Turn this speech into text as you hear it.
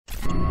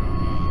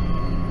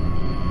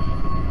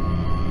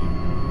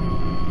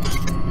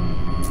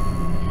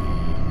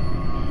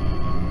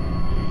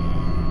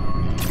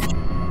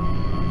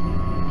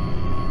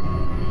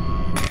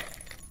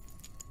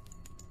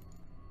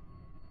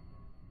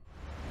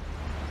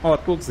Olá a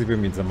todos e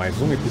bem-vindos a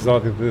mais um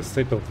episódio de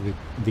State of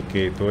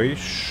Decay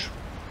 2.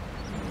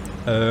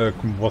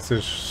 Como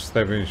vocês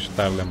devem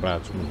estar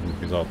lembrados, no último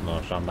episódio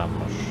nós já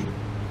andámos,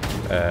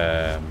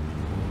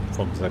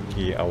 fomos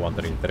aqui ao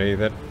Wandering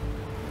Trader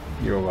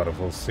e eu agora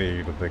vou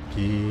sair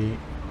daqui.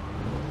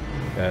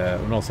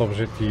 O nosso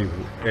objetivo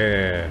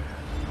é,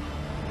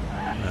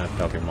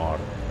 está ali uma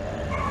hora,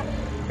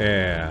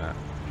 é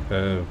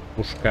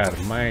buscar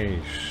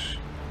mais...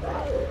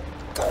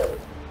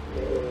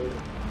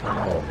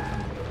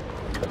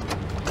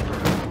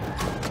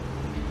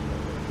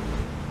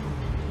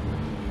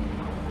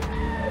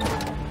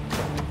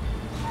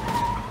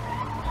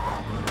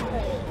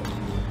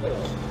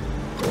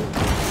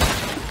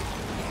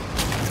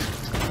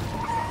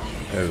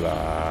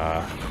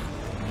 Lá.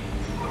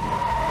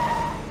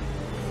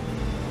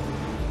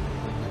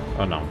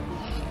 Ou não?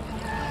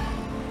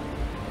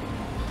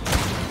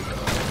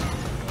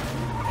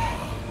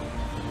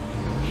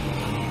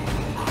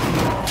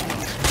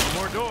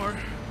 More door.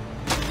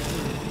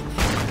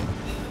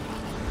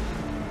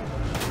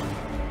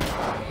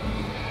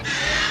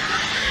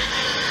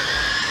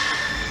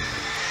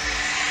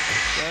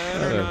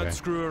 Better not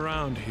screw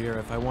around here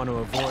if I want to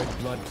avoid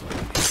blood play.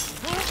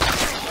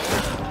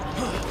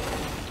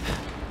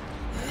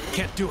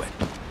 Can't do it.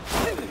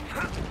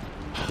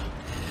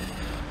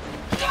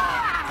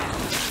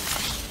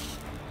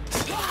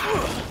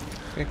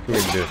 Por que é que eu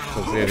ia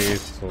fazer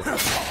isso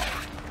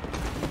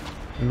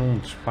num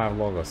disparo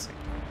logo assim?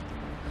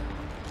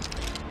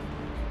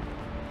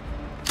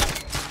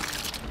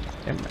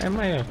 É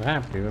mais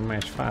rápido, é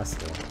mais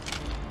fácil.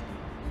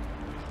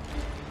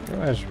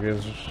 Eu às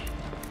vezes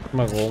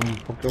magoo-me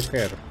porque eu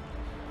quero.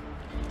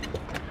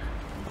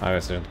 A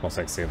ver se a gente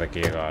consegue sair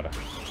daqui agora.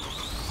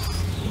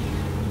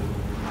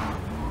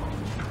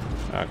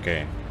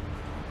 Ok.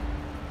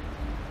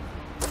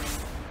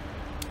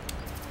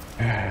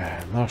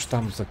 Nós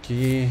estamos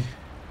aqui.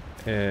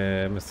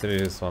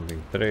 Mysterious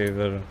Wandering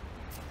Trader.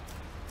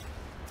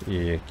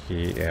 E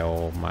aqui é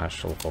o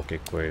Marshall qualquer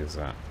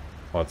coisa.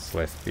 What's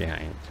Left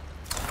Behind.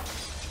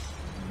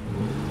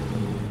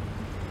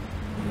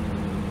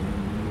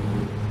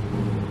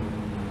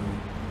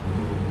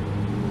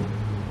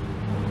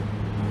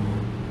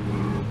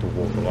 Do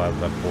outro lado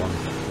da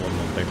ponte, onde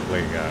não tem que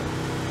ligar.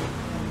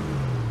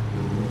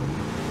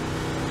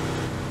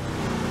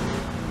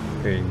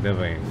 Ainda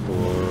bem,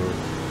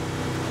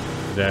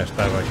 já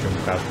estava aqui um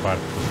bocado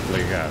farto de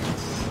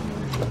ligar-se.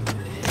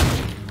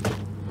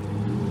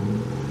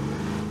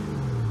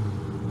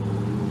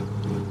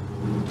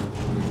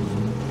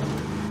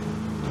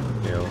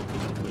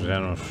 Eu já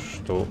não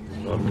estou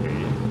ok.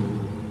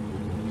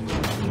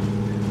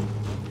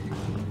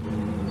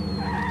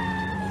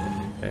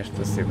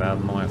 Esta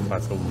cidade não é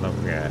fácil de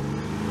navegar.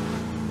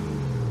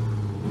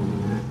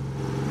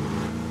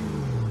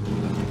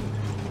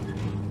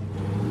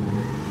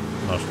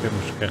 Nós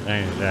temos que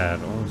arranjar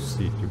um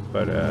sítio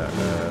para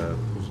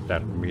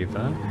depositar comida.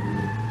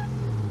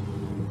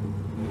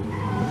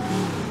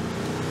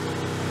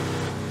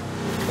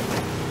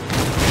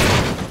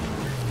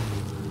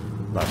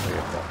 Lá foi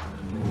a porta.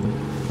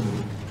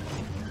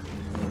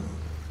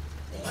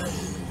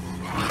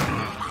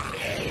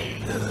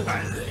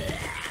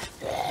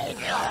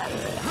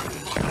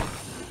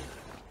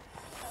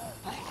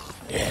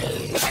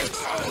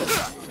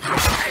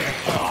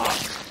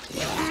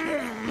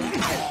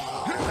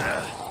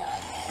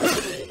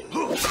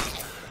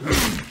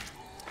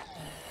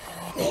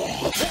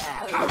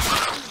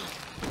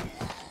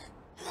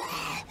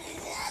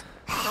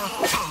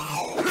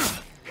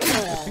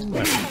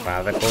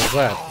 Para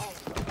usar.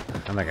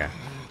 Anda cá.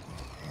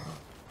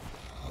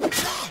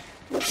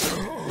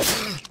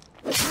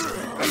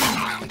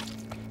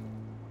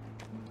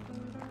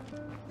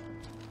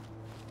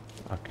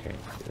 Ok.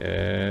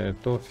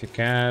 Estou a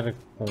ficar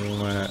com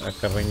a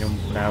carrinha um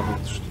bocado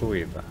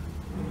destruída.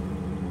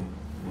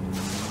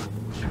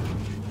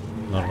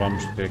 Nós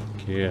vamos ter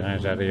que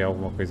arranjar aí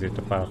alguma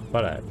coisita para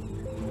reparar.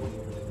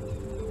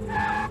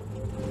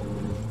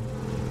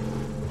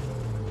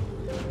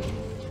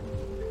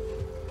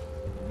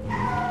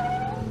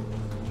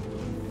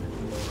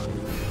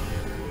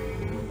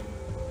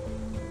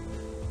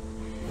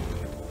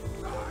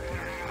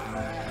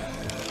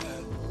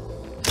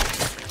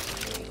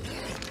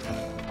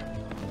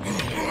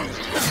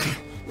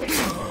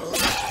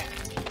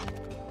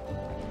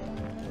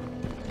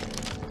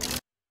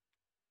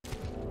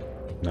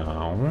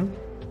 Não.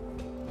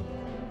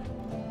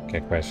 O que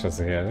é que vais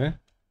fazer?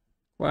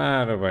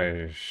 Claro,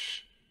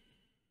 vais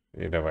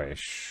ir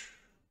abaixo.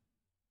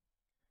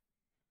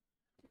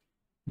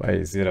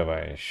 Vais ir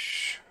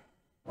abaixo.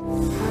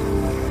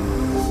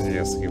 E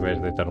a seguir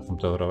vais deitar o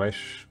computador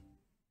abaixo.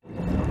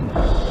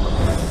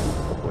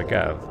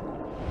 Complicado.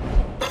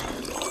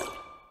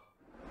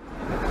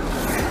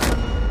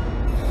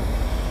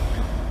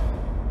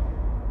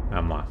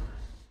 Vamos lá.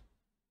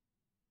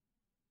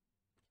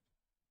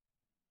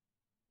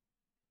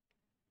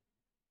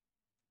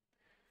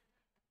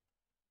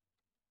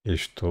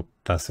 Isto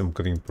está a ser um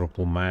bocadinho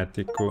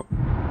problemático.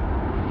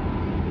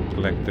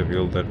 Select the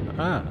builder.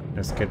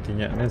 Nem sequer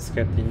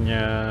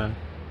tinha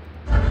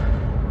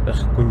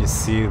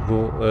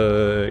reconhecido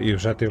eu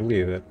já ter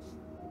líder.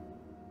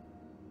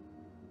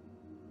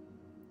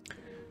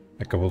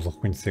 Acabou de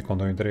reconhecer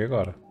quando eu entrei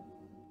agora.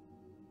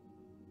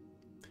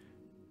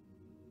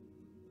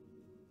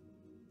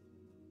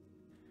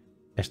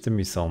 Esta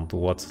missão do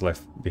What's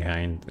Left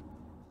Behind.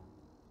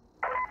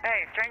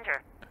 Hey,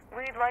 stranger.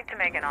 We'd like to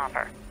make an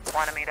offer.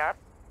 Want to meet up?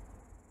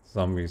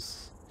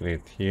 Zombies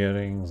great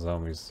hearing,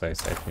 zombies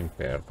eyesight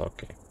impaired,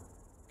 ok.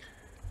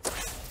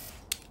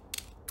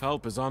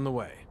 Help is on the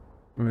way.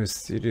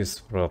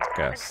 Mysterious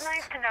broadcast. It's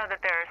nice to know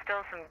that there are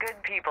still some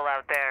good people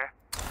out there.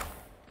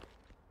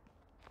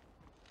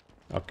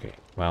 Ok,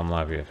 vamos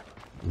lá ver.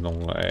 Não,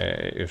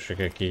 eu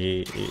chego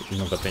aqui e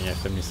nunca tenho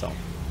esta missão.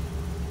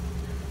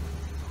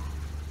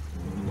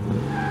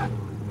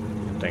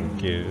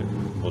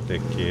 Vou ter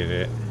que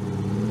ir.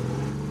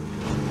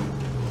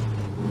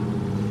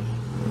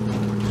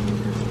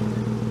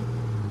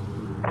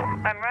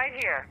 I'm right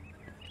here.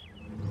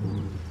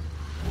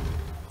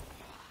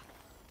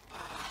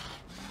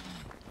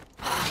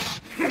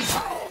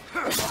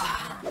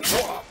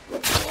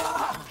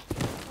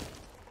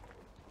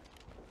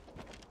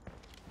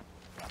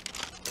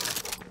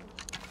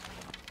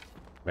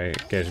 Bem,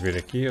 queres vir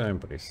aqui ou é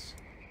por isso?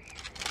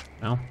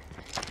 Não?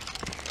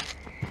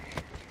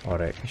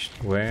 Ora,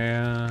 isto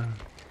é...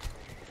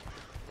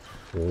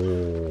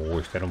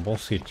 isto era um bom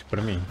sítio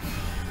para mim.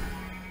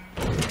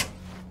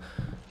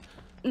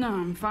 No,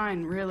 I'm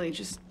fine, really.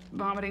 Just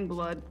vomiting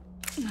blood.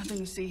 Nothing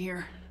to see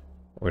here.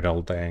 We're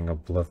all dying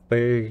of blood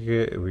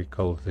plague. We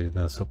call it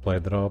a supply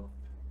drop.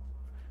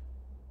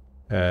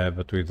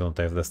 But we don't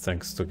have the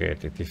strength to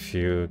get it. If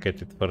you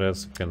get it for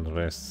us, we can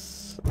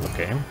rest.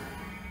 Okay.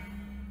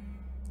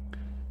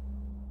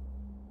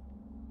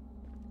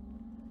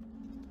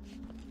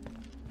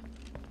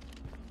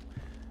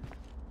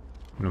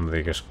 Não me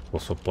digas que o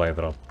supply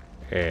drop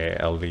é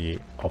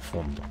ali ao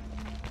fundo.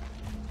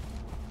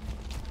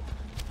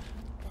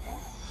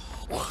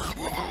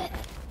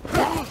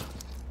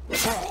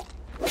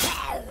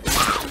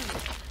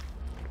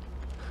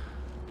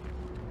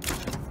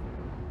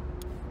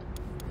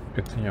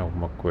 Eu tenho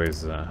alguma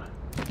coisa.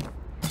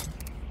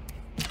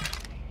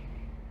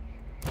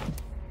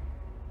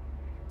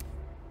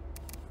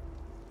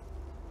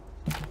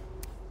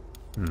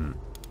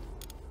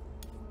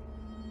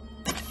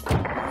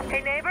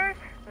 Hey neighbors,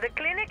 the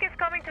clinic is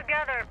coming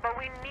together, but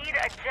we need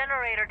a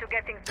generator to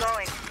get things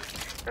going.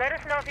 Let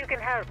us know if you can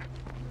help.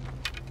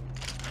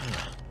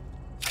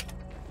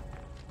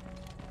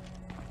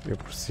 Eu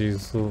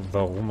preciso de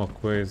alguma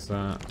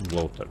coisa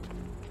bloated.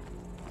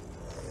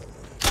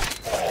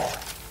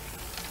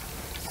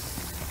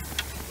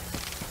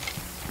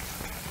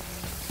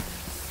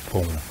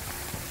 Pum.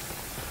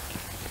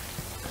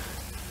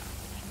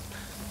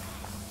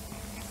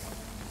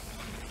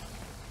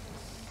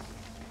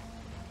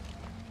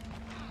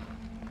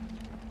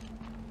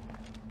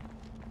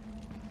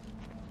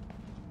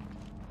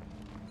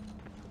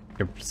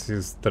 Eu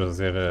preciso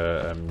trazer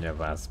a minha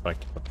base para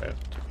aqui para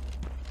perto.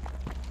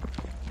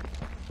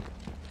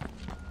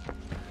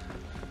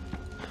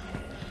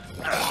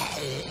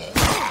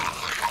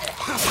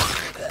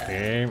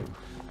 Ok.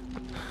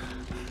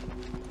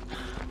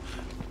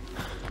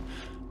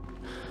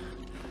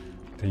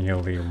 Tem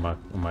ali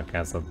uma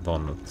casa de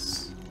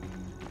donuts.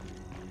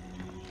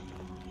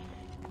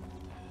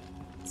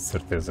 De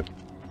certeza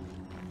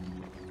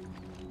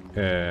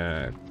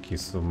que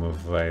isso me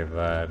vai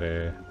dar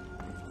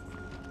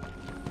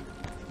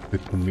de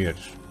comer,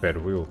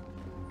 espero eu.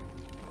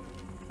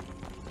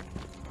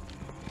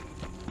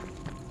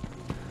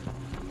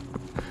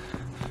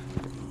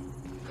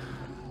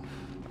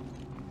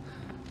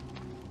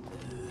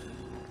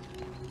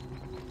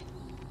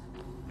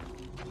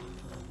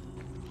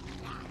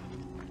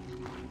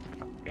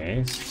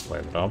 Okay,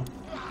 supply drop.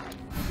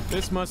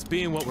 This must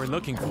be what we're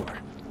looking for.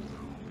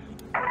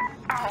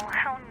 Oh,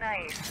 how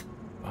nice.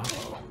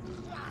 Uh-oh.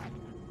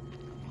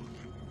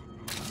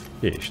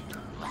 E é isto.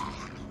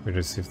 We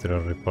received a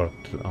report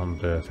on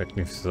the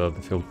effectiveness of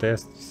the field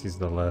test. This is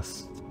the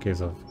last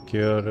case of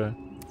cure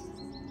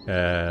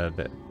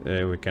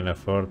we can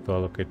afford to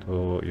allocate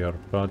to your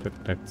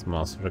project. Next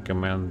month,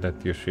 recommend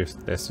that you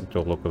shift testing to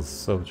a local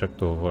subject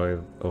to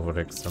avoid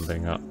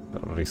overextending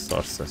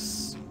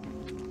resources.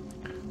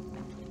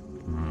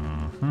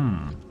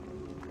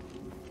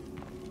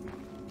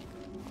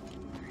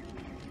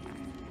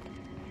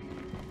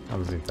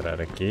 Vamos entrar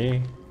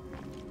aqui.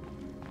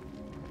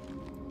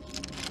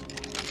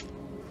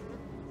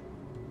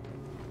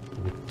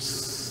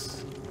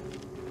 Ups.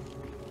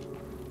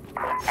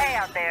 Hey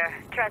out there,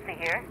 Tressy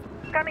here.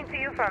 Coming to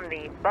you from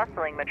the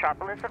bustling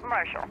metropolis of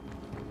Marshall.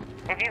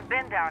 If you've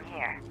been down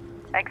here,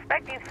 I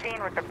expect you've seen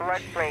what the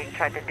Blood Plague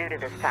tried to do to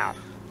this town.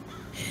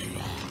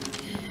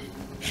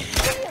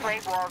 The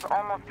plague walls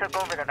almost took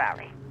over the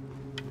valley.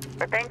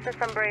 But thanks to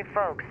some brave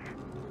folks,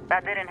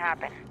 that didn't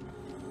happen.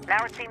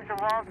 Now it seems the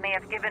walls may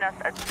have given us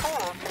a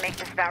tool to make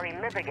this valley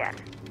live again.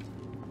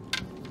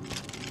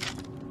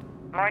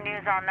 More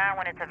news on that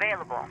when it's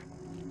available.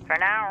 For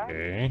now,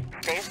 Ok.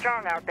 stay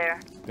strong out there.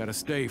 Gotta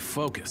stay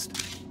focused.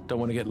 Don't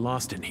want to get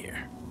lost in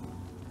here.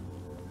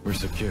 We're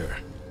secure.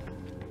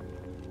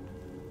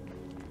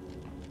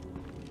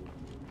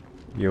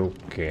 Eu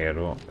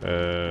quero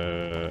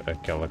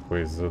aquela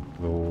coisa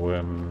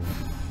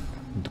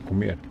de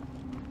comer.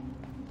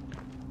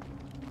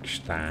 Que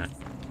está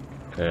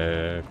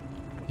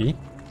aqui.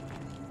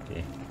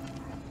 Aqui.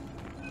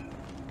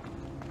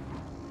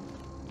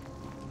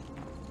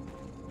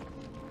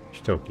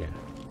 Isto é o que é?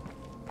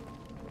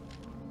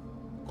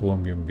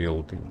 Colombian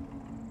Building.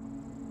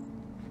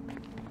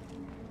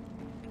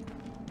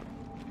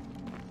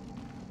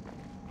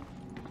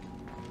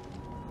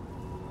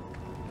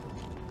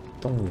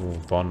 Então o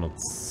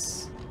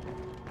Donuts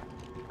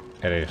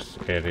era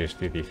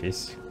este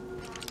edifício?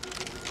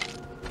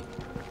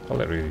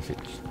 Qual era o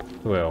edifício?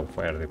 Isto é o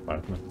Fire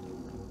Department.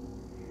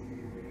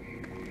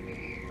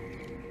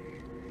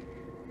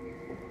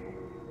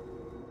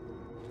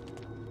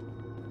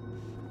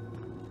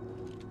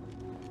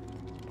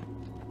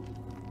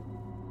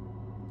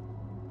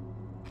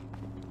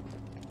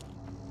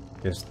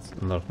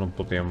 Este nós não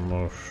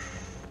podemos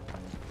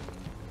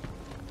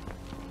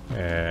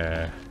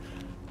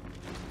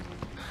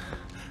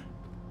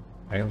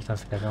aí ele está a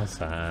ficar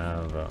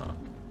cansado.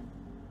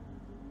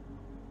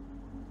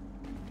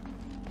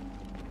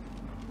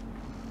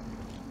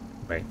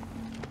 Bem,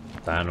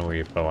 está a não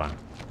ir para lá.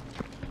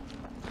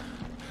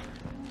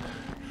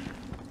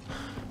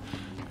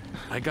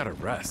 I gotta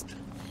rest.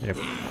 Yep.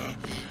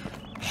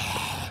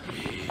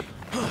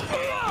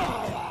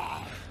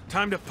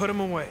 Time to put him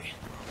away.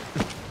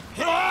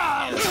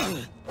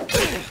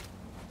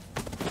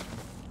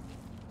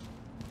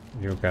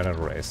 You gotta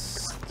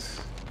rest.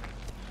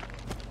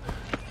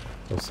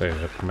 Ou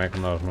seja, como é que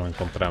nós não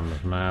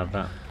encontramos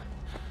nada?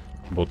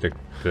 Vou ter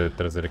que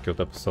trazer aqui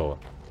outra pessoa.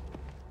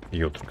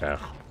 E outro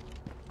carro.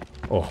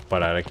 Ou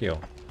reparar aquilo.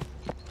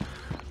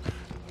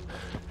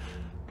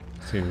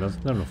 Sim, nós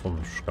ainda não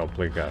fomos buscar o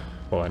Ficar.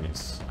 Falar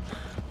nisso.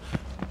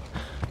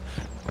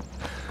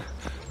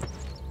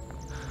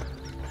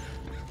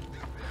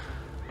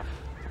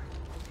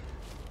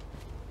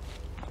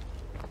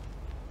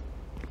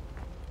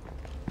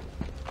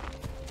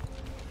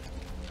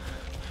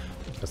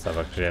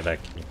 Pensava que já era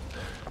aqui.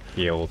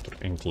 E é outro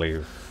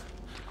enclave.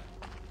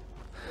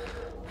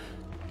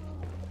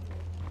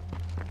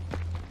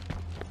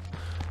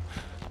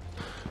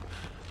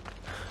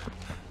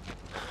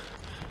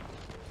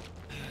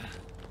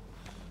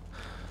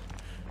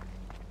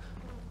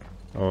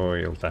 Oh,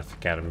 ele está a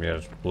ficar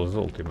mesmo pelas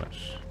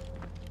últimas.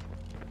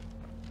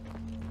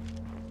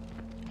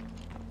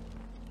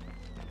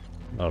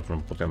 Nós não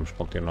podemos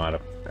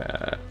continuar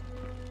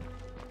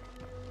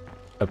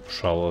a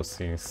puxá-lo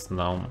assim,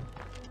 senão...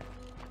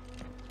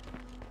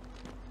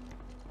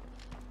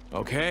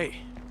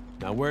 Okay,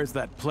 now where's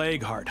that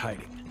plague heart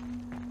hiding?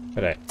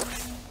 Espera aí.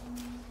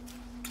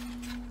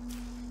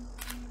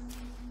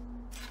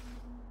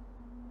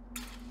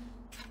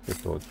 Eu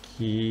estou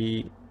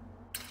aqui...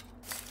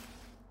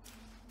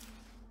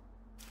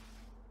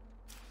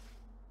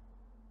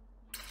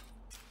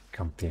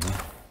 Cantina.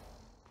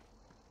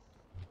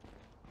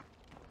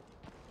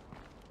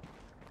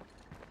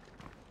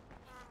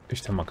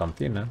 Isto é uma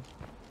cantina?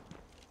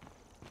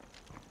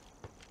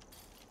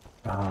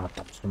 Ah,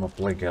 estamos numa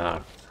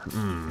playground.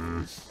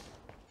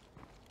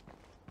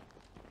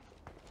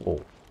 Oh.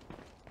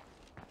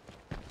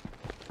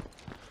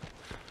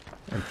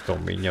 Então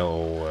minha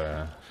ou...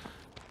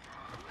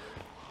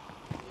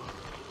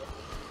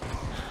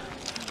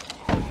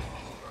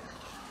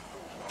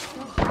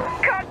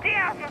 God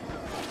damn!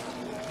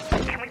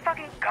 Can we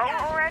fucking go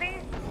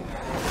already?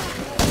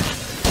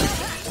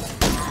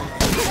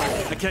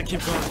 I can't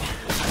keep going.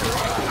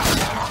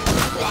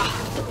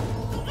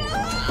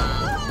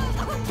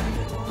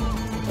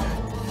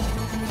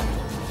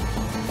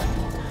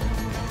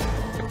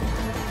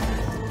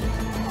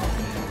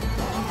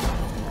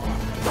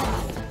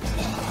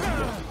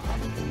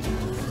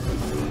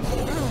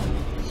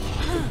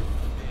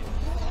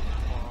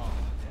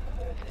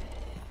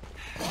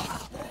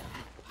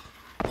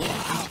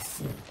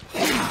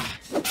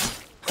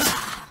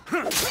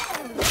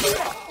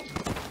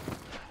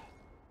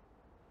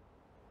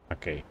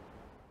 Ok.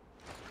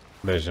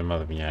 Deixa-me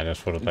adivinhar, eles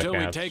foram Until we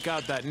atacados. take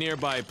out that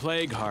nearby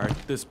plague heart,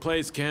 this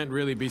place can't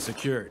really be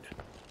secured.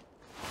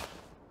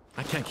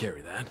 I can't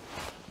carry that.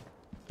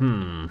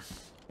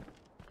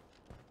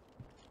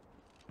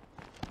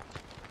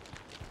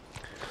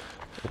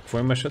 O que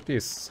foi uma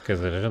chatice. Quer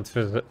dizer, a gente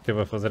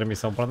teve a fazer a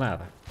missão para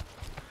nada.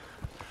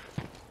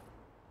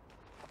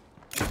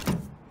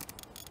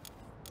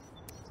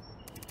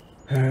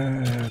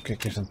 O que é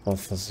que a gente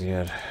pode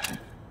fazer?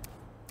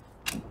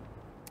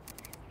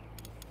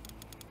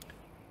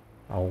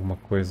 Alguma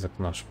coisa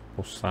que nós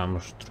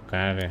possamos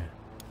trocar?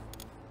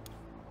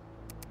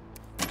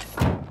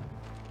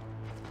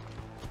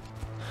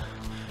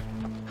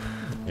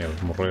 Eles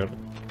de morrer.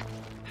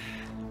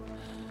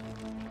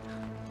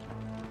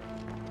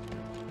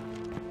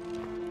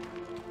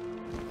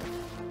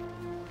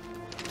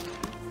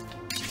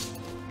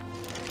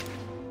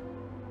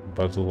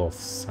 Battle of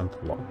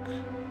Sandlock.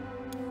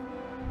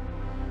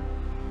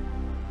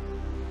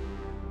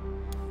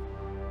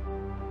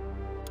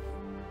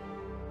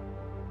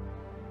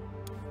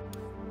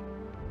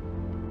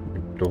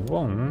 Muito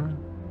bom.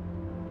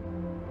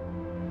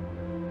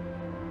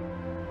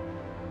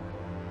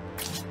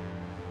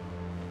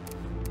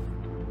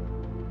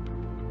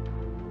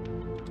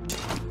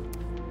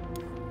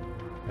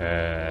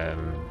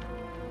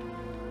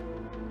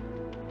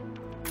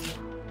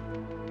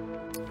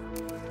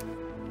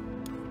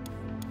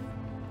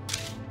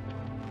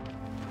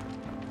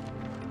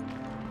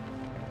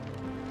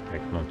 É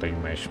que não tenho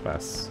mais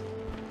espaço.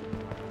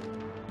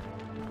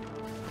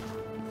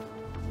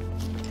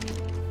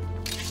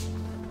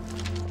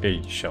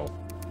 Ei, show.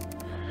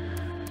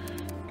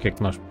 O que é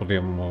que nós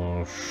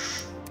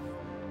podemos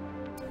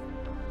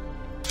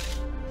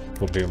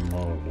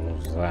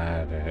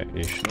usar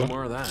isto? No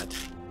more of that.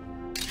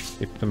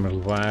 E podemos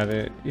levar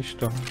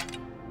isto.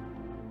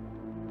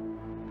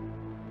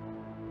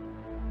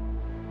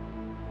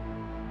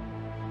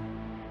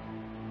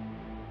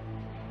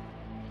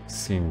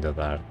 Sim, da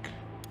Dark.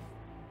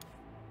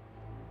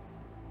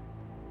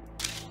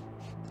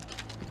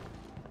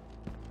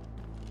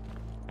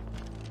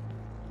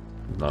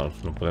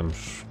 Nós não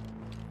podemos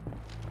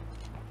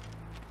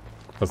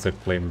fazer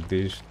claim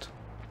disto.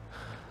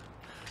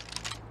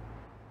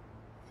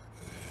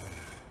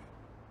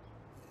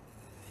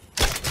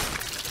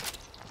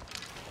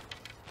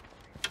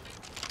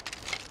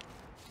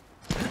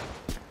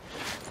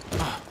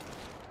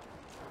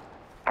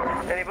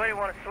 Anybody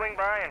want to swing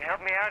by and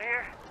help me out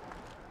here?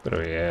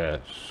 Pero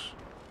yes.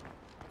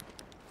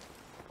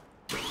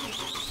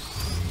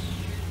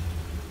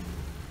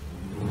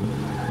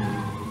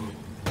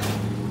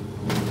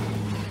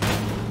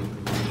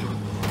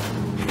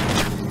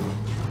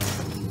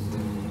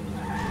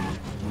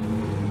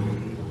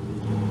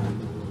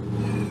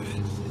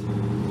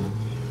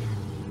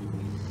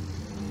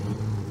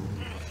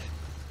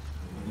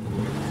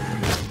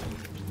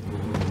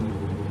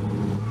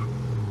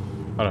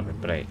 Ora bem,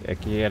 peraí,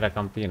 aqui era a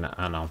cantina.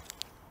 Ah não.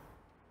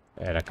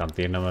 Era a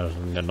cantina, mas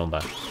ainda não dá.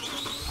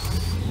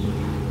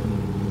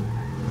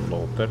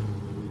 Looper.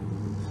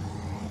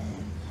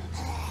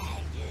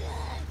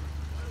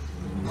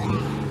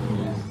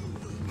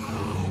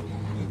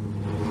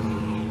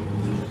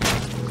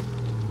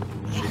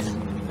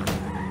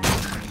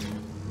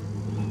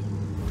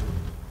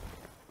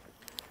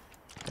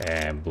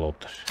 É,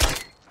 bloater.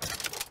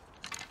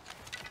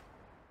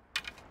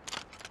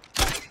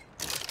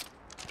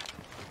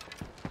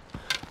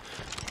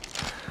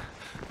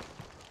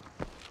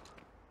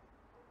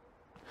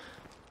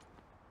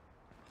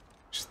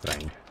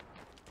 Estranho.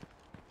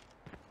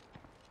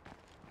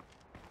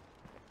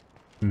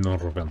 Não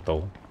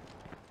rebentou.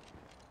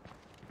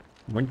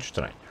 Muito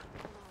estranho.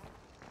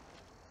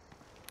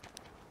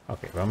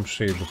 Ok, vamos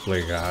sair do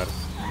playground.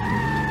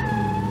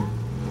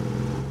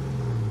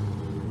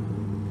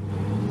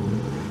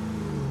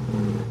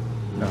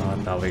 Ah,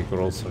 está ali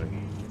grocery.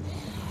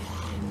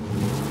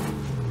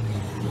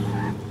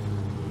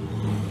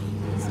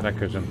 Será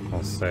que a gente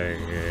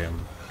consegue...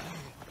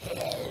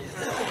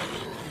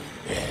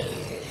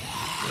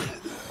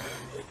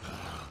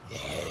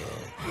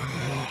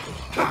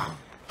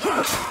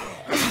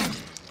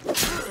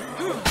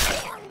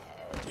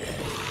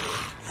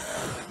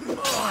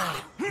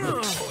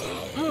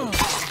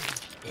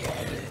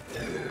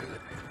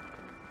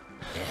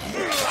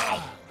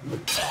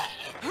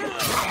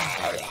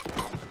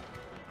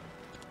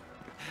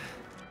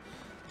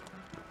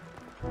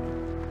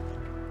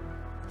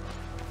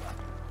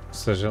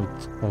 Se a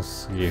gente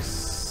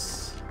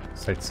conseguisse...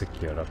 Site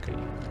secure, ok.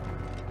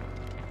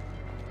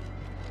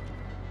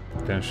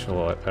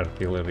 Potential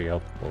artillery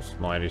outpost,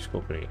 não era isto que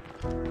eu queria.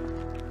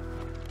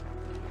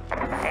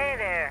 Hey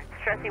there,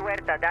 Stressy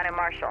Huerta down in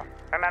Marshall.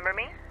 Remember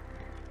me?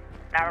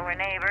 Now that we're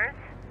neighbors,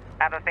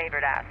 I have a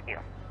favor to ask you.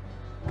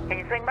 Can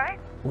you swing by?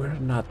 We're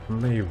not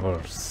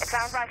neighbors. It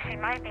sounds like she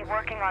might be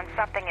working on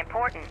something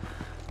important.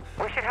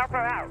 We should help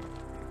her out.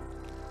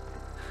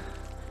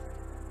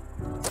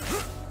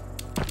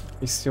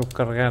 E se eu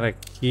carregar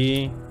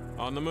aqui?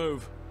 On the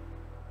move.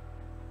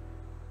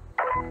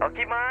 I'll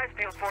keep my eyes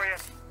peeled for you.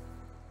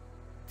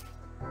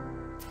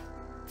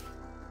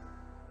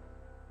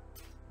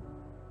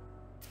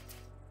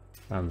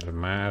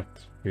 Undermat,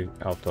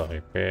 auto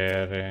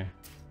repair,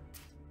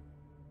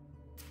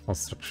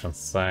 construction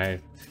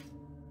site.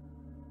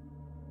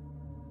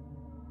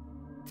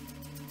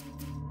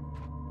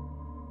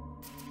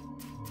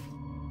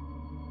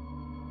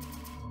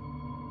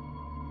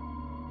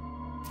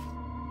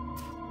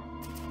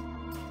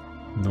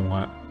 Não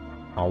há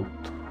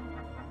alto.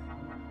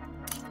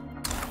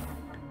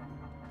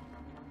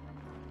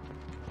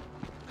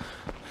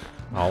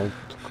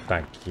 Alto que está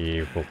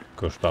aqui o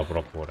que eu estou à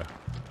procura.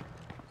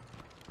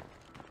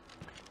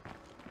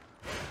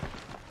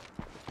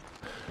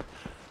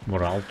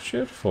 Moral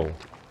cheerful.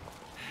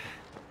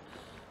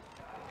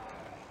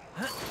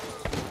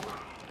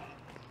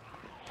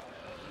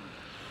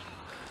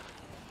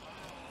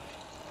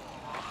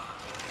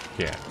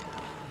 que é.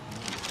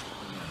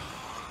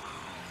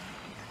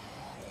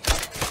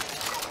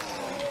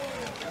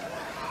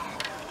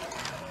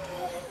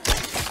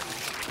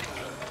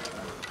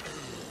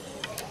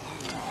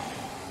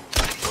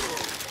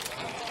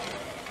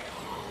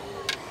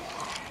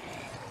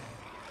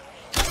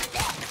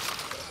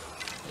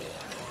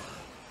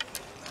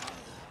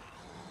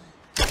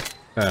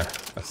 Ah,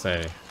 a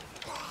sério.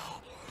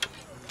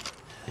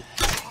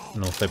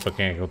 Não sei para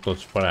quem é que eu estou a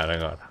disparar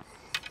agora.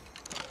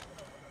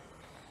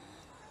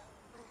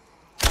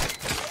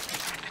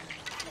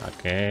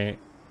 Ok.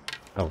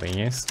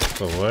 Alinhem-se,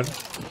 por favor.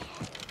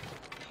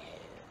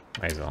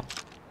 Mais um.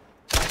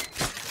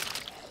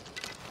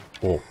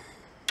 Oh.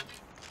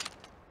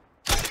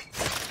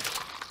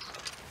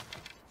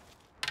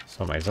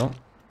 Só mais um.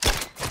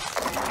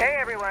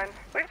 Hey everyone,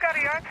 we've got a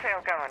yard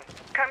sale going.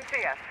 Come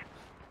see us.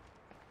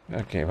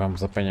 Ok,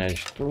 vamos apanhar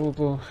isto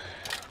tudo.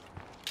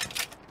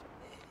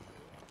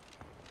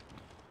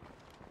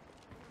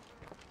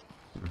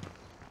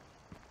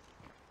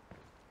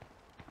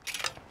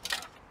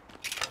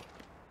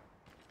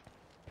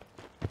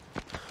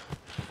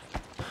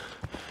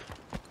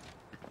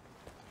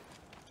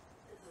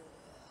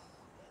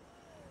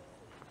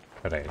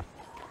 Espera aí.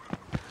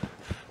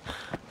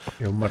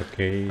 Eu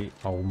marquei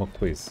alguma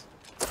coisa.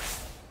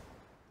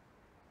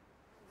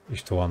 E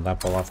estou a andar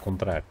para o lado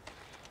contrário.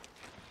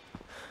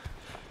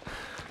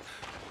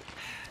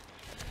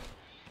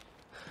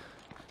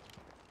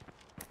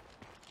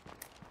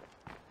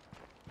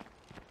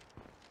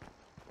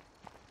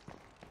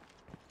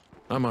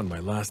 I'm on my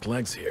last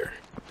legs here.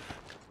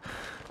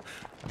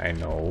 I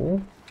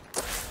know.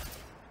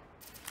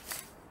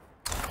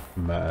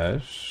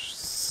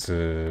 Mas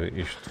se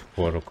isto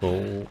for o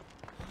que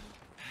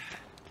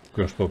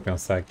eu estou a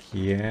pensar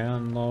aqui é,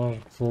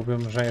 nós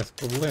resolvemos já esse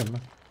problema.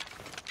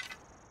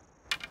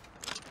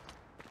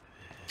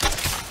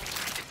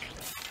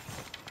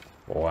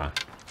 Boa.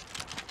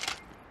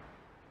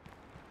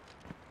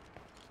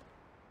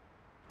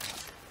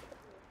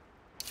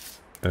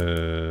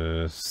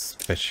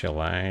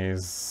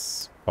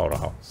 Specialize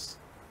powerhouse.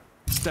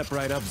 Step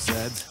right up,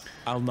 Zed.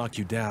 I'll knock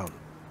you down.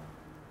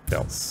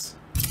 Else.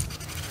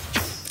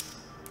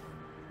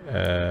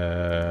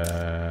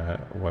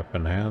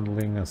 Weapon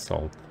handling,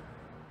 assault.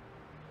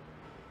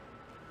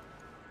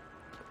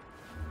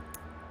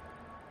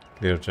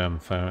 Clear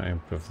jump,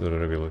 improve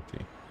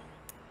durability.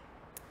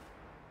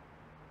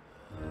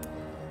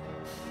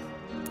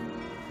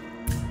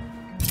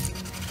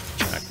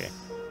 Ok.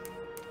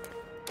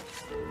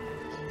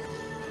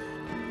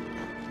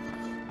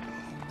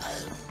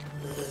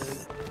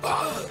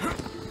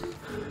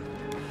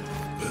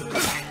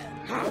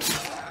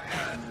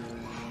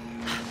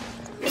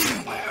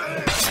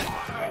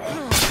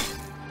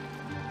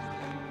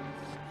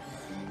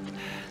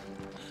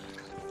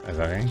 Mais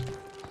alguém?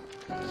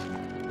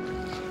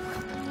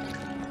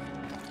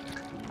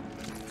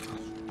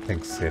 Tem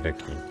que ser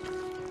aqui.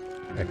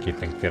 Aqui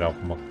tem que ter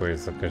alguma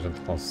coisa que a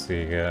gente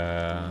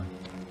consiga...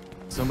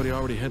 Somebody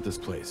already hit this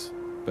place.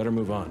 Better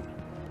move on.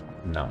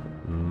 Não.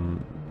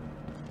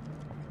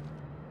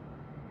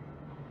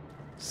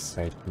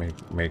 Site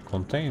meio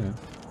container.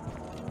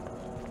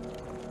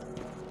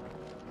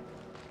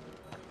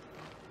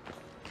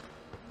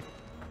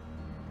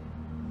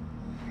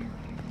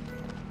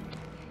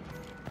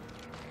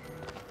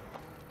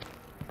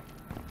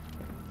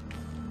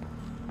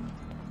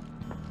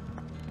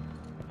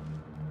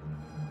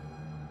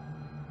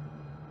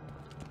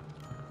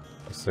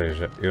 Ou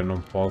seja, eu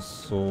não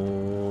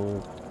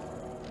posso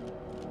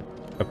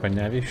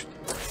apanhar isto.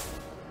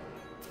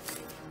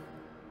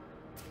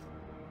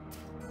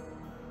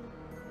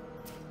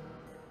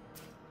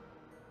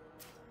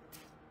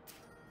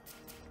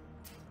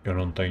 Eu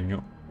não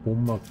tenho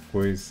uma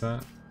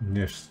coisa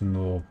neste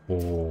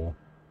novo...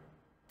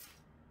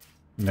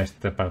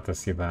 nesta parte da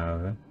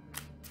cidade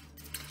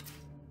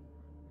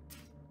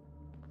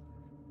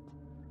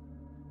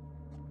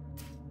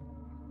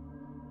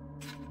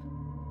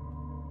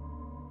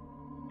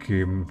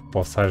que me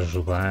possa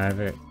ajudar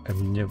a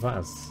minha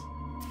base.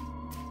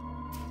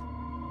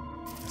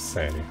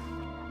 Sério.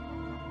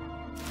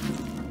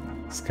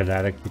 Se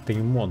calhar aqui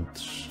tem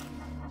montes.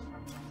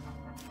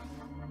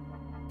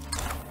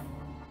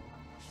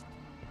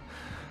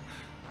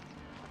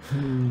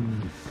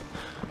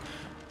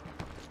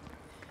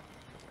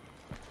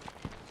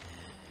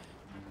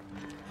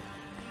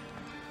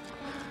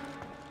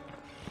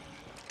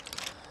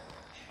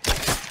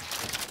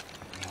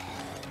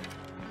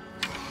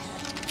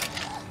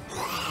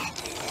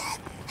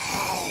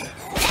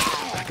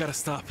 I gotta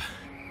stop.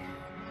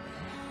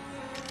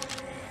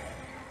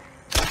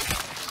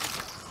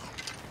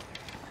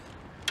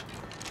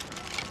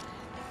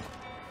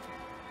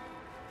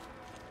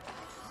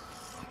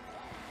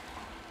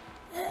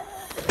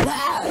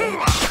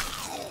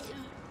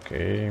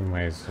 Ok,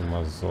 mais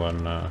uma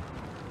zona.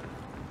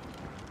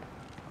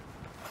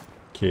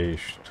 Que é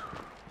isto?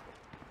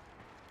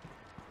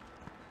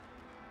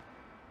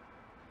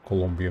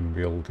 Colombian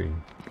Building.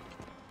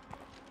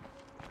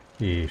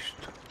 E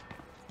isto?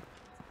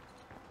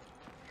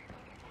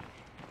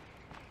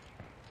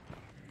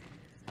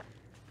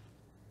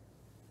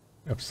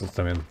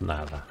 absolutamente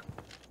nada.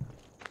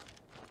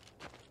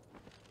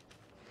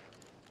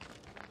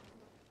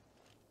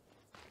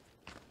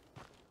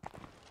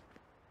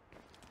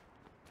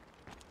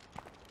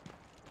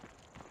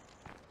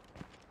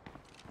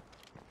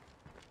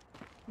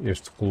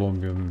 Este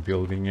Colombian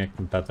Building é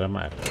que me está a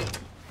tramar.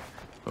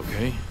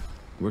 Okay,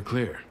 we're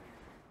clear.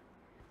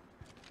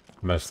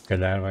 Mas se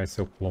calhar vai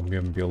ser o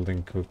Colombian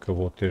Building que eu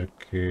vou ter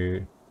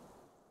que...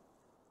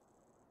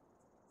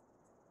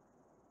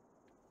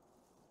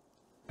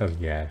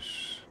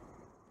 Aliás...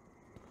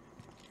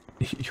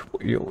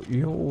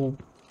 Eu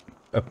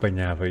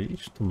apanhava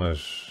isto,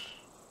 mas...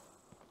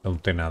 Não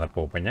tem nada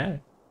para apanhar.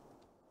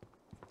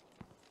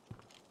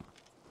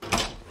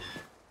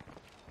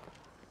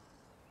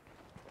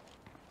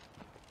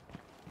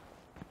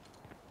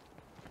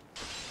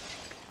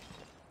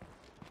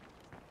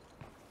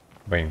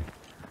 Bem,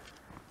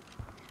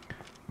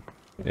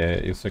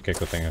 eu sei o que é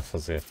que eu tenho a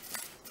fazer.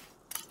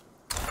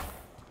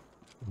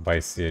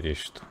 Vai ser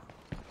isto.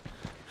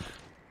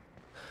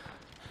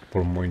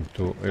 Por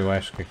muito, eu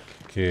acho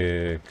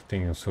que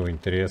tem o seu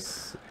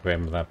interesse,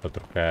 vai-me dar para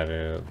trocar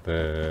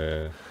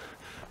de...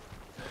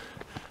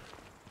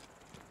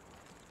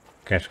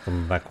 Que acho que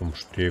me dá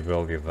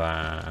combustível e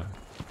dá...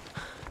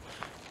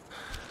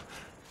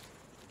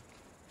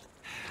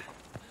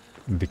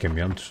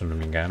 medicamentos, se não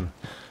me engano.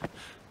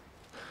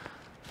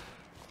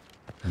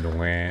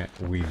 Não é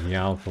o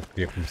ideal, que eu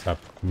podia começar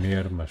por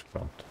comer, mas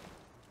pronto.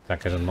 Já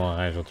que a gente não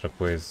arranja outra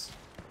coisa.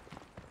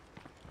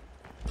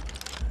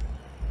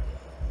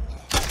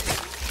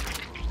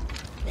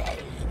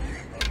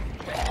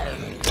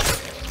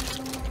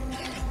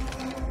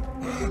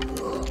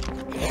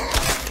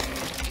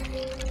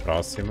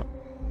 Próxima.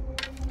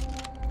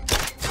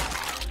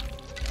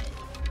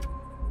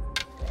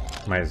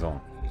 Mais um.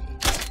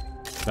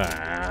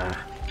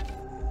 Ah!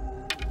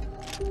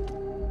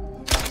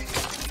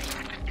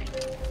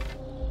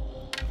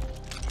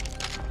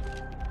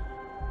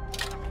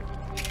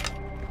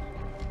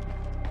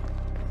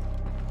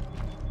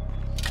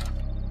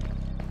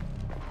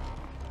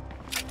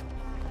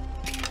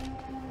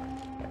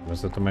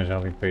 Mas eu também já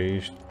limpei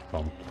isto,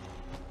 pronto.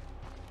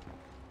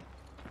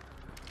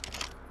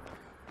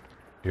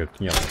 Eu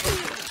tinha limpado.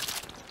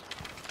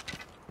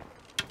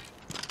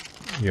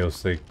 E eu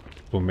sei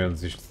que pelo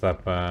menos isto dá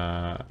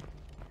para...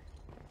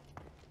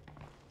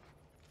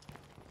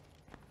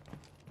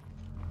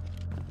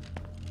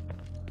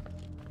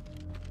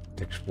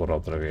 Ter que explorar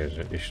outra vez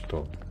isto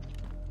todo.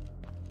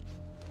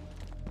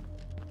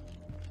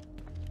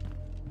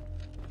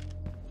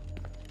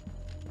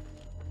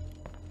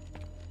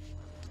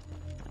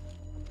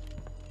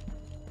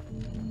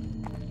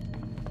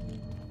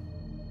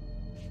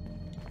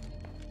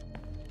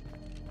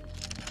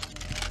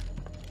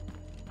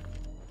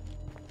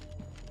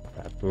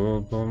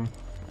 Tudo.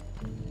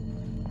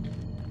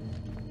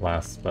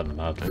 Last but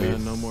not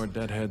least. No more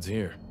deadheads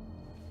here.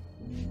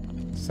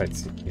 Site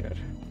sequer.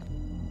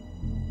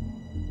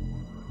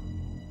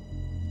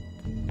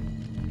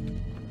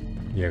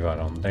 E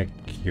agora onde é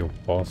que eu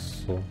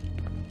posso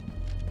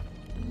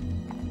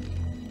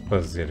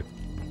fazer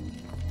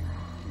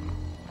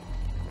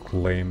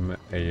claim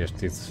a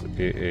este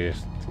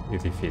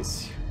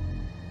edifício?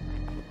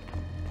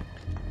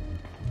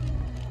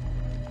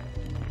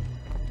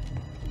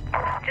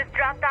 Just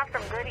dropped off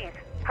some goodies.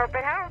 Hope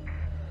it helps.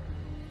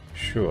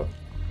 Sure.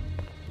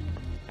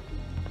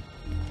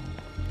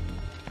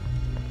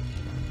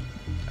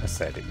 A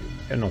sério,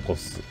 eu não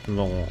consigo,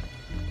 não,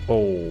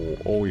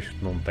 ou isto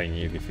não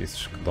tem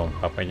edifícios que dão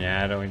para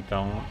apanhar, ou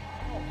então...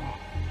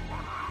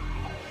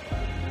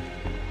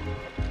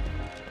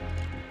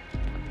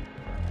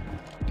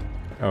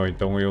 Ou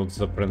então eu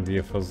desaprendi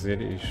a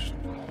fazer isto.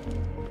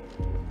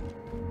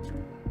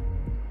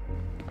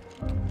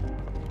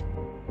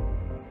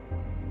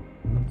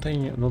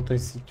 Não tem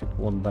sítio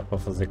onde dá para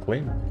fazer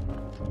claim?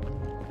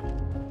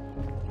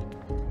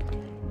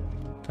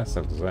 Está-se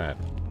a gozar.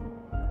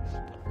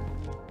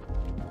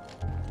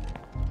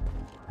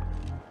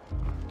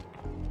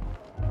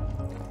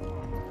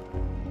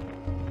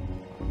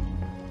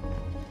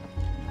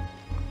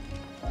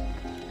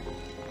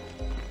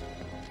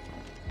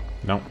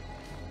 Não.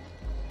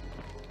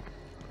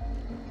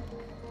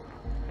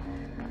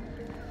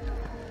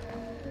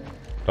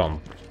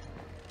 Toma.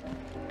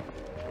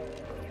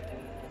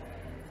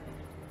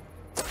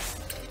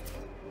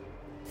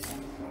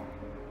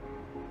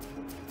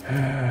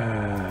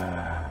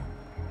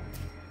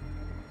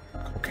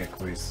 Qualquer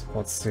coisa.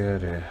 Pode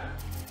ser...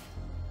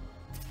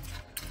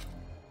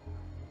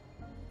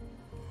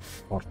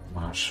 Fort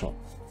Marshall.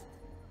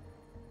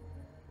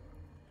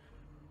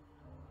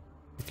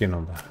 Aqui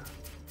não dá.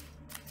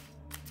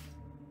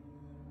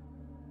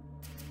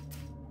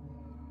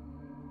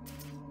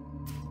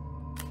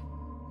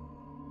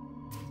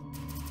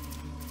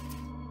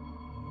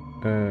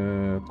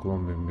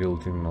 Colombian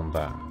Building não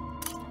dá.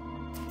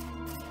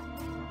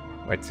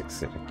 Vai ter que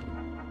ser aqui.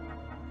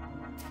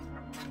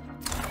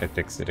 Vai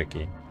ter que ser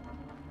aqui.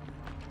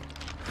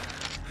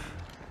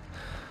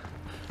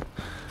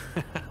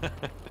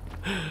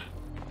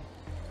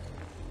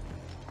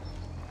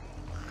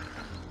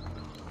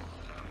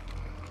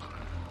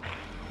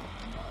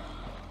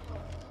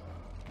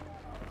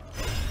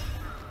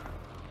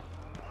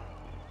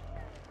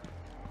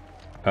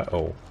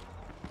 Uh-oh.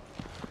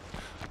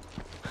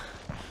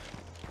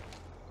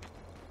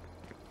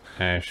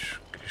 Acho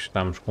que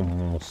estamos com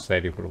um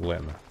sério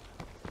problema.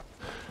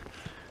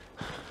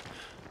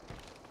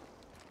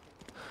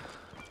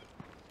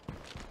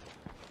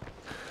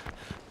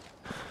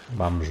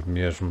 Vamos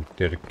mesmo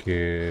ter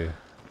que...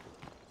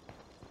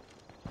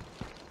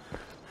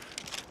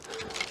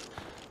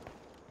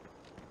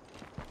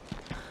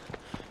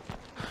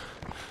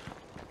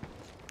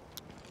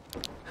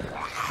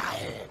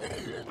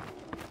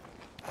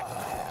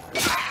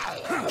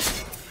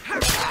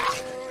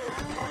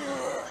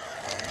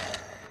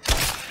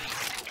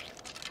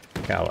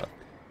 Cala.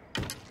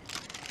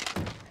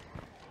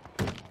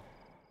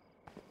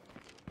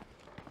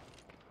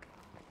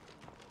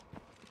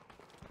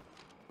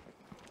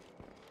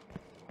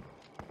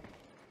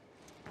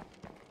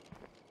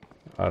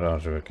 Ora,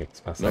 vamos ver o que é que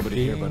se passa Nobody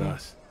aqui. here but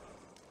us.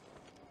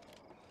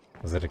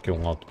 Fazer aqui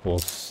um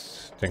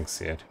outpost tem que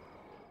ser.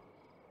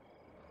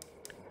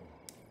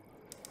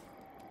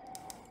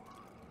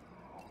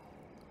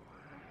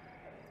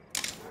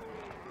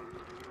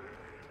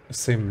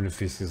 Sem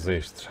benefícios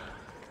extra.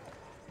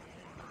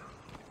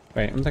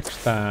 Bem, onde é que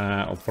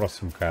está o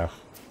próximo carro?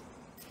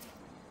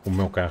 O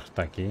meu carro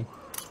está aqui.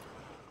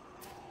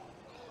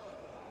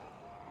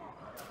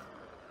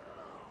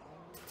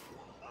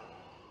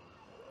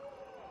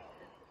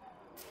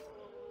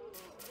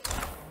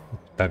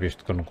 Está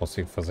visto que eu não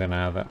consigo fazer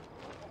nada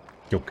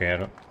que eu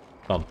quero.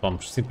 Pronto,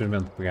 vamos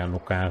simplesmente pegar no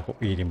carro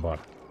e ir embora.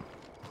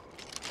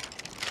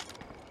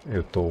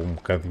 Eu estou um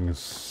bocadinho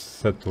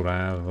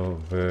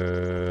saturado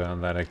de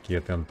andar aqui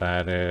a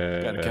tentar...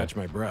 Gotta catch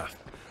my breath.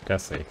 Já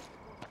sei.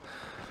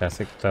 Já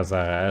sei que estás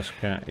à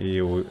rasca e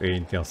a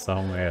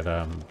intenção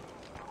era...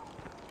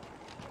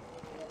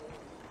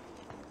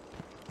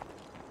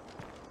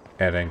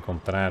 Era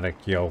encontrar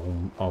aqui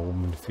algum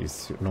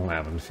benefício. Não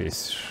há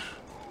benefícios.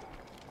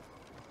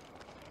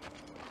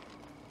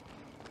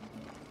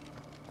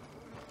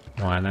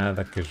 Não há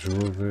nada que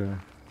ajude.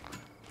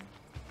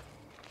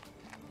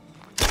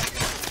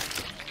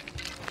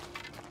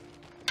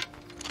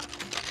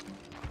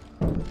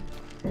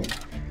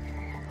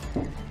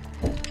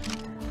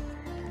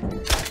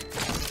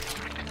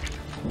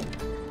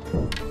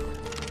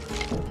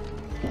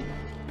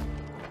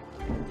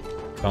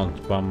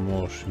 Pronto,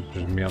 vamos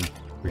simplesmente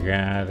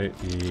pegar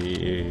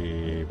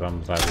e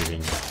vamos à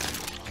vidinha.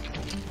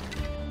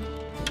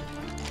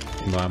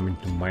 Não há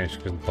muito mais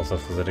que a gente possa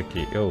fazer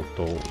aqui. Eu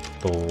estou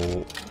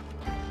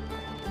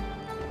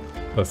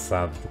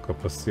passado do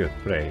capacete.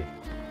 Espera aí.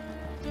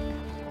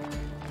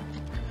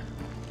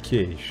 O que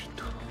é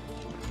isto?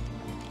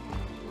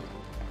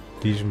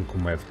 Diz-me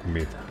como é de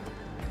comida.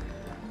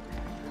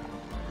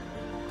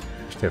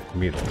 Isto é de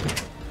comida.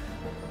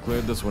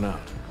 Cleared this one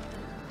out.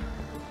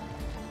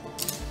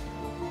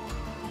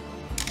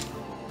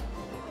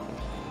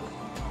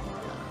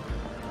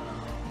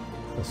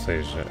 Ou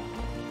seja...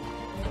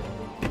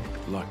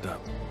 Locked up.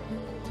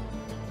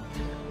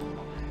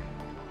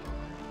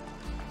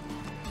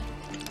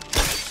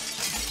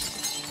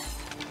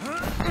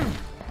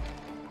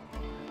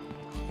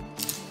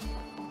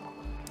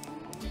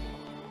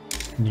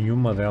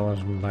 Nenhuma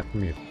delas me dá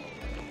comida.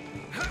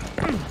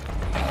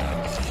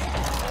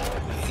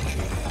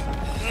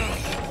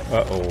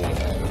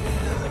 Uh-oh.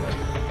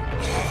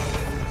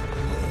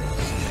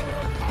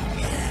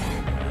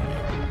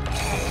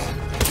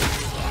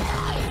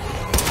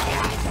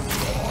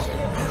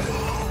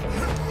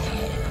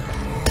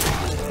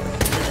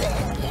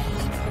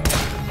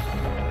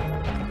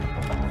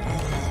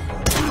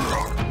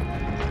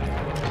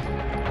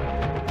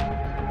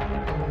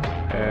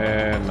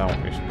 Não,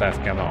 isto está a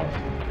ficar mal.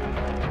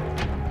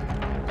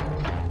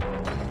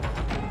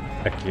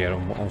 Aqui era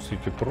um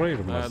sítio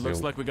porreiro, mas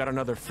Looks like we got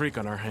another freak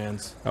on our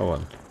hands.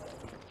 Aonde?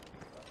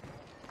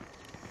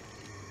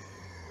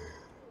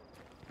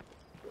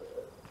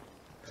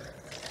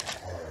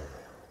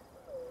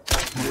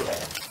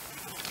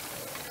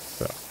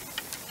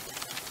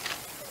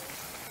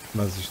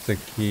 Mas isto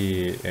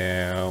aqui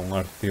é um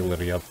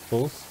artillery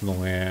outpost,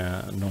 não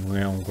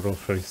é um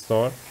grocery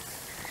store.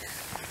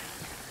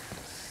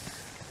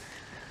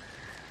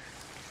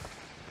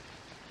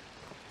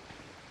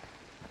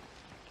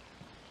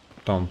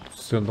 Portanto,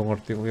 sendo um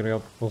artillery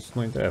outpost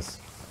não interessa.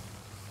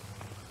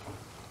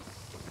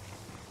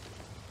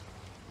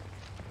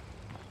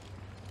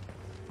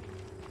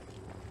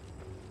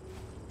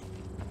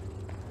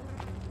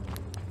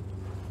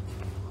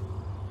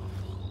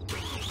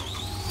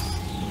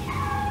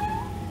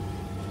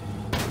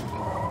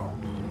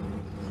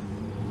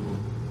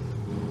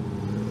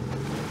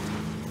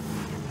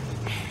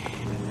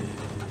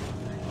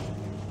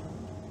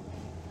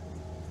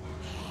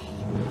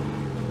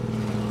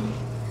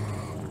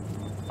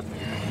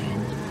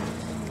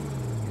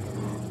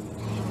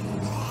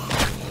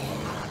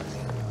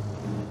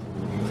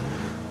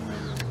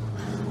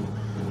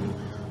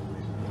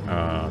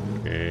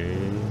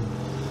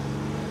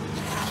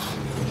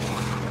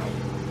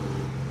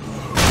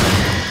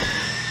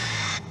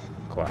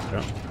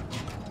 Claro.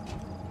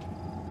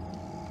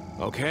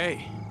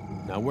 Okay,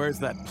 now where's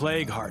that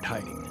plague heart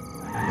hiding?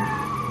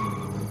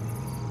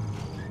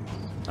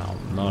 Não,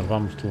 nós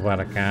vamos te levar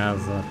a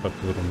casa para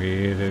tu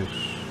dormires.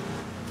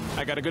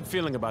 I got a good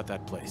feeling about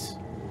that place.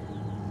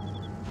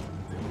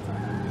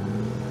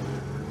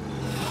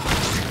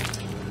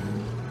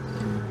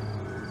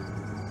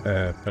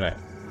 Espera aí,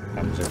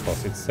 estamos em para o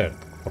sítio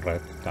certo,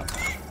 correto? Estamos.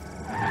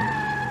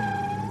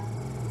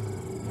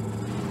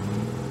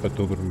 Para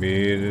tu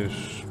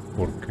dormires,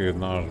 porque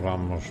nós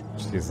vamos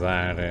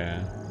precisar...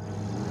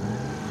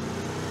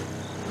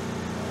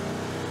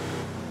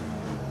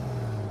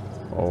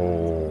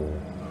 Ou...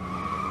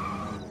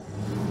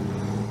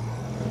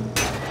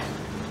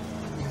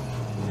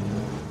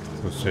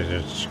 que tu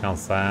sejas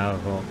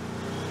descansado,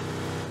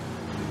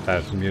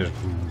 estás mesmo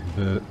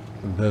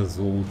das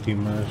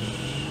últimas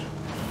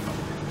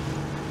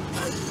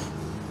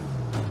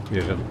e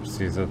a gente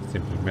precisa de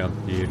simplesmente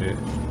ir...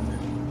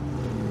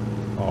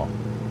 Oh.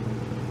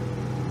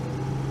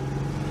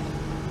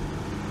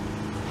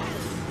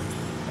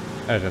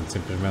 A gente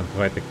simplesmente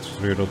vai ter que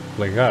destruir outro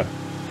playguard,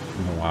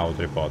 não há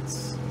outra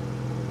hipótese.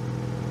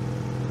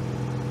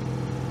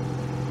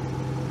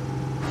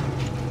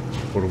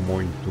 Por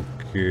muito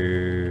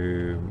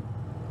que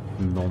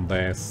não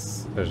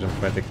desce, a gente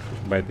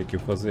vai ter que o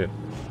fazer.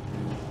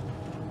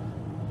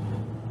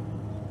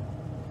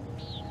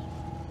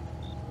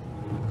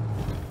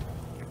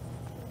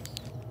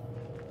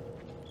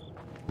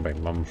 Bem,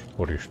 vamos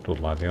pôr isto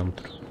tudo lá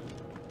dentro.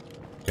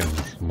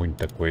 Temos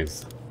muita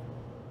coisa.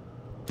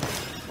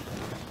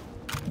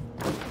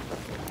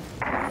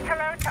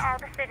 Hello to all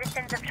the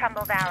citizens of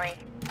Trumbull Valley.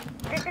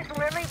 This is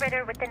Lily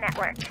Ritter with the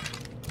network.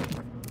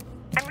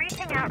 I'm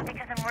reaching out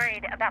because I'm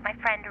worried about my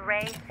friend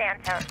Ray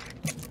Santos.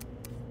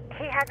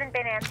 He hasn't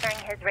been answering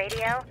his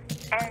radio,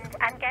 and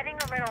I'm getting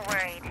a little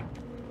worried.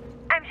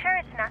 I'm sure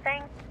it's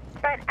nothing,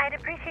 but I'd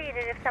appreciate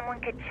it if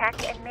someone could check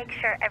and make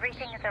sure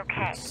everything is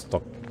okay.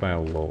 Stop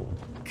fellow.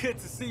 Good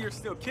to see you're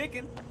still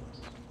kicking.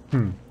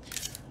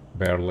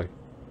 Barely.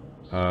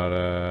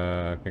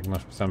 Ora, o que é que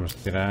nós precisamos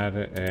tirar?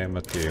 É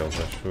materiais,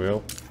 acho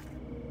eu.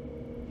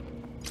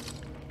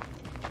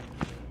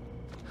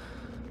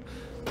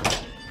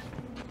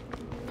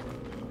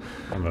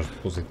 Vamos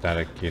depositar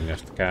aqui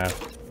neste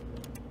carro.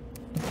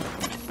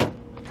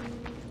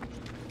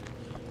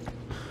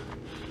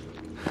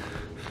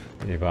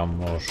 E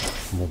vamos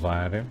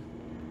mudar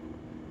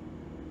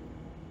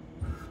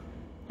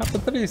a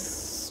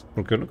Patrícia,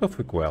 porque eu nunca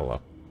fui com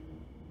ela.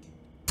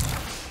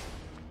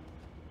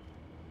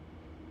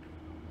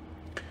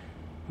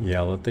 E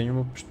ela tem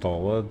uma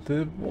pistola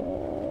de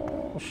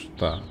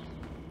bosta.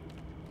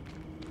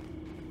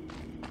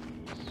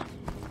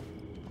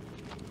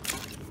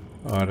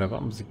 Ora,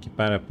 vamos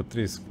equipar a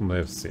Patrícia como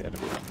deve ser.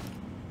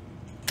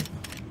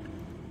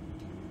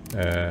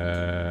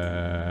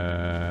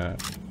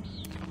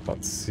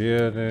 Pode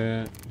ser.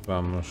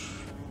 Vamos.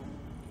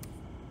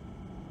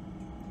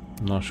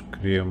 Nós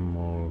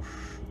queremos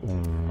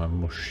uma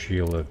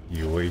mochila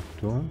de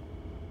 8.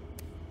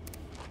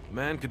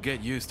 Man could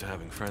get used to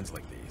having friends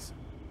like these.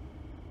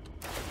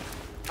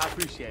 I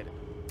appreciate it.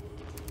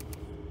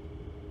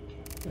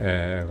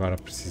 Agora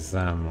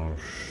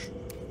precisamos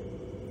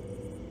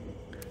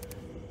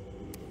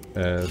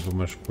de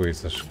umas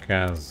coisas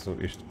caso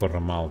isto corra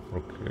mal,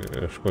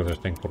 porque as coisas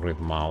têm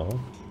corrido mal.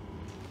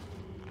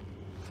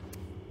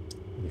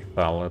 E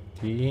fala a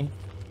ti.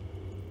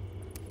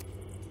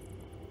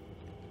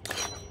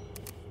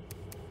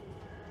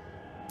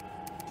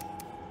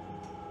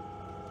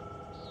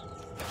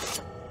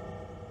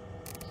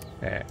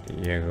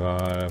 E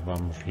agora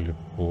vamos lhe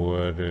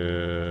pôr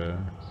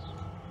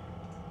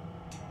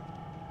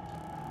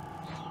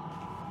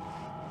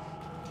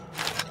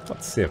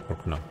pode ser,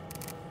 porque não?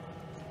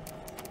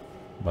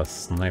 Uma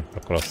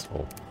sniper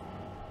crossbow.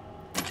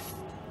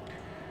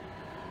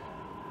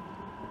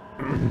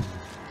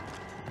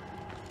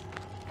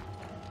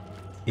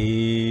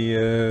 E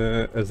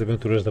as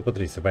aventuras da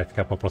Patrícia vai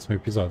ficar para o próximo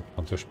episódio.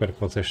 Portanto, eu espero que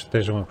vocês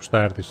estejam a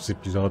gostar destes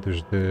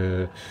episódios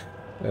de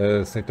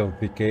State of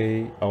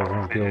Decay.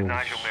 Alguns deles...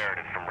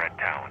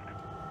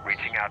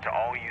 Reaching out to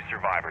all you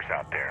survivors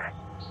out there.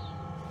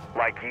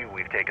 Like you,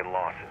 we've taken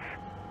losses,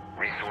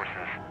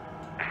 resources,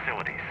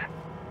 facilities,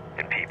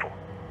 and people.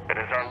 But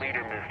as our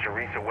leader, Ms.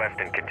 Teresa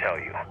Weston, can tell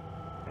you,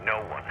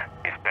 no one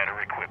is better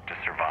equipped to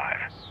survive.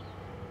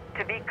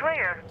 To be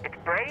clear, it's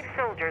brave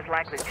soldiers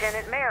like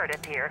Lieutenant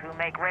Meredith here who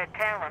make Red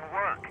Talon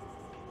work.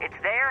 It's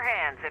their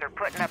hands that are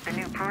putting up the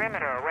new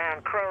perimeter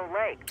around Crow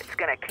Lake that's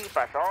gonna keep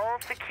us all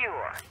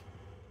secure.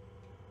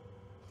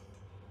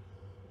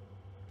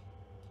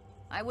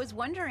 I was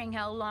wondering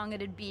how long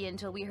it'd be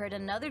until we heard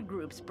another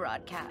group's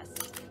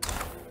broadcast.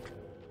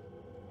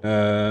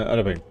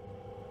 Ora bem,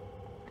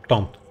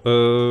 portanto,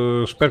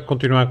 espero que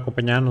continuem a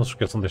acompanhar, não se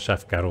esqueçam de deixar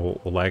ficar o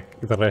like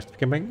e de resto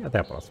fiquem bem, até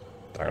à próxima.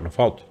 Traga no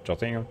falta,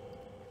 tchauzinho.